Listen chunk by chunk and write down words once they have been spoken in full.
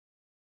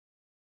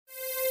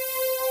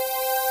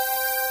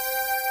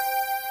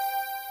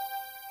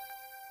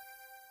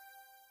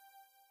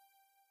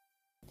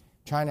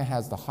China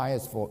has the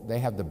highest, they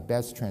have the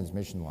best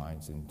transmission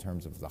lines in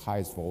terms of the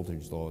highest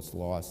voltage, lowest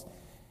loss.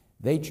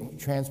 They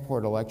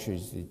transport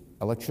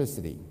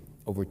electricity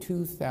over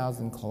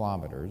 2,000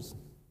 kilometers,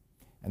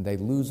 and they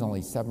lose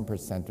only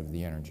 7% of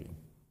the energy.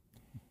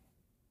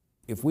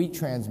 If we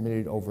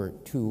transmitted over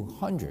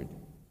 200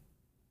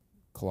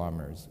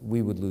 kilometers,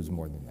 we would lose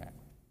more than that,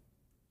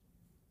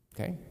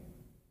 okay?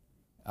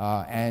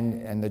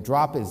 And the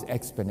drop is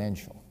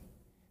exponential.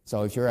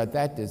 So if you're at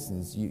that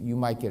distance, you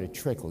might get a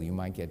trickle, you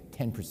might get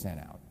 10%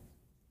 out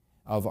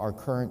of our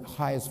current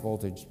highest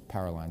voltage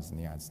power lines in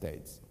the United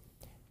States.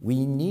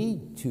 We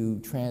need to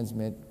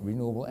transmit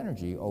renewable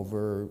energy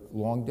over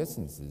long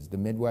distances. The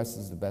Midwest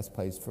is the best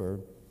place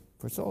for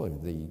solar.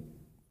 The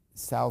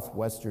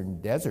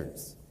southwestern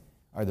deserts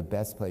are the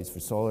best place for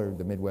solar.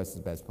 The Midwest is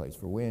the best place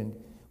for wind.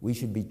 We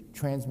should be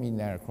transmitting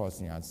that across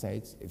the United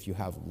States. If you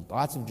have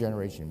lots of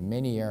generation in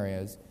many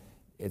areas,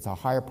 it's a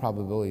higher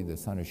probability the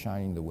sun is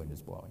shining, the wind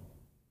is blowing.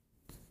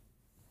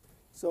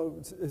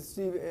 So,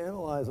 Steve,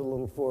 analyze a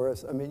little for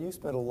us. I mean, you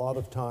spent a lot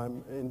of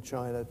time in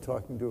China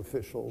talking to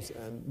officials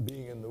and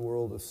being in the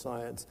world of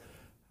science.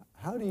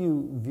 How do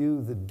you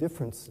view the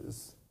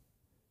differences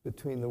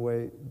between the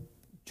way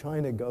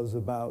China goes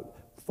about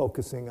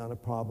focusing on a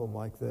problem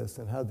like this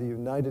and how the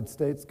United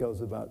States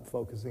goes about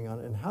focusing on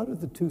it? And how do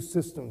the two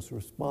systems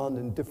respond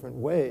in different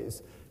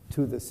ways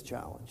to this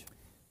challenge?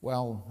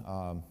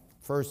 Well,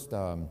 first,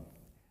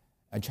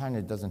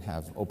 China doesn't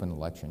have open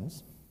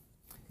elections.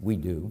 We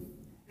do.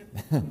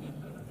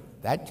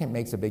 That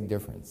makes a big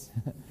difference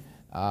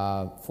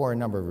for a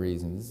number of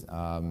reasons.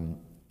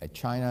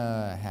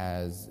 China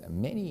has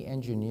many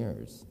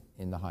engineers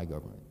in the high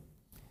government.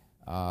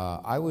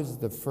 I was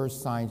the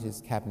first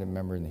scientist cabinet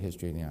member in the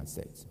history of the United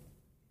States.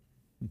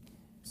 You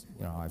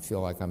know, I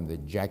feel like I'm the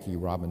Jackie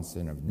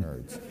Robinson of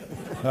nerds.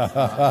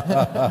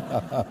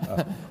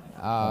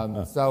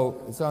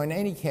 So in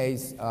any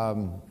case,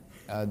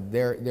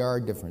 there are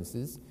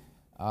differences.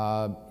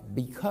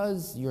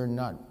 Because you're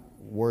not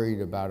worried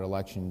about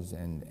elections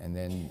and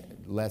then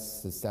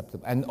less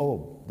susceptible, and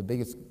the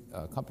biggest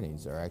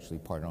companies are actually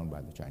part owned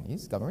by the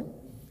Chinese government.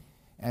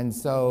 And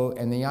so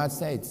in the United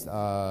States,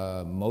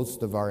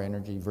 most of our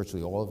energy,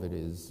 virtually all of it,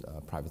 is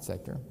private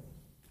sector.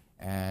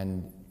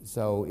 And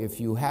so if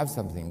you have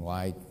something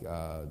like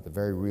the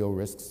very real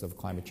risks of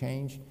climate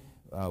change,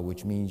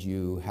 which means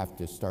you have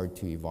to start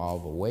to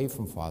evolve away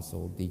from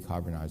fossil,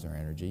 decarbonize our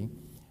energy,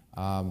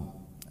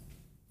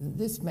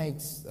 this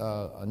makes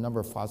a number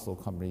of fossil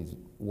companies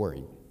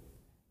worried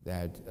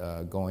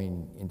that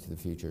going into the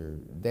future,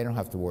 they don't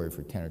have to worry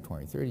for 10 or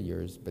 20, 30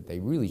 years, but they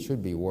really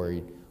should be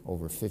worried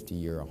over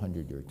 50-year,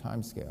 100-year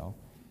time scale.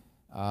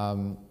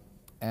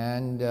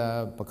 And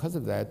because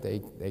of that,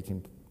 they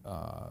can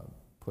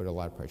put a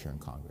lot of pressure on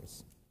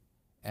Congress.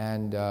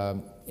 And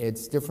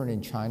it's different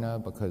in China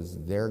because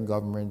their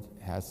government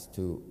has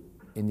to,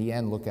 in the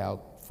end, look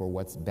out for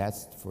what's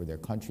best for their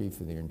country,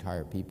 for their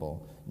entire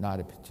people,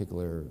 not a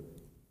particular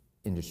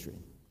industry.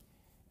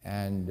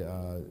 And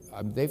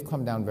they've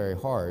come down very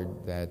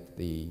hard that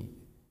the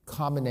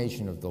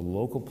combination of the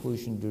local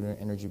pollution due to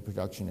energy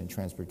production and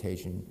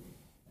transportation,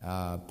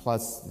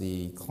 plus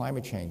the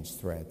climate change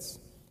threats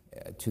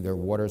to their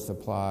water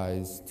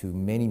supplies, to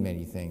many,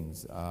 many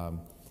things,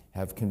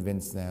 have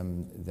convinced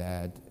them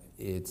that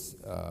it's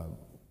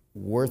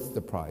worth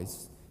the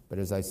price. But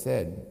as I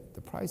said,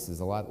 the price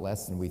is a lot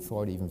less than we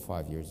thought even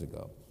 5 years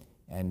ago.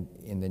 And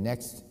in the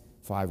next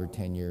 5 or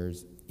 10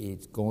 years,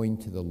 it's going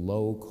to the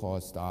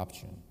low-cost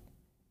option.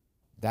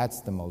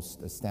 That's the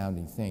most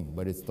astounding thing.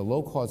 But it's the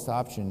low-cost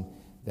option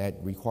that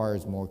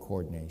requires more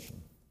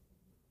coordination.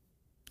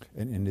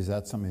 And is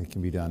that something that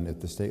can be done at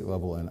the state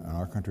level in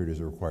our country, or does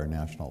it require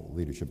national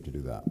leadership to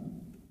do that?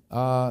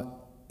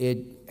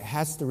 It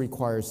has to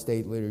require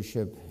state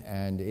leadership,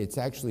 and it's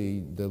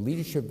actually, the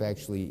leadership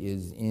actually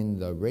is in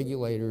the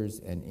regulators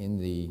and in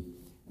the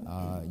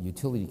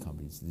utility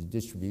companies, the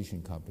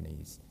distribution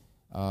companies.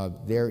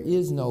 There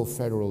is no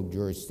federal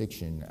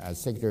jurisdiction. As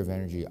Secretary of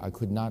Energy, I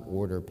could not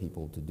order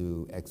people to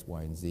do X,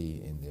 Y, and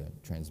Z in the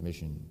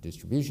transmission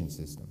distribution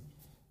system.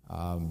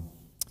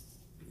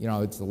 You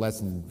know, it's a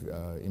lesson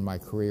in my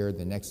career.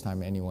 The next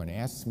time anyone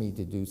asks me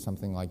to do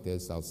something like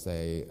this, I'll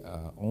say,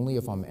 only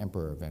if I'm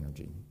Emperor of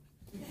Energy.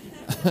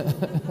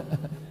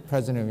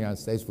 President of the United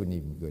States wouldn't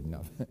even be good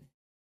enough.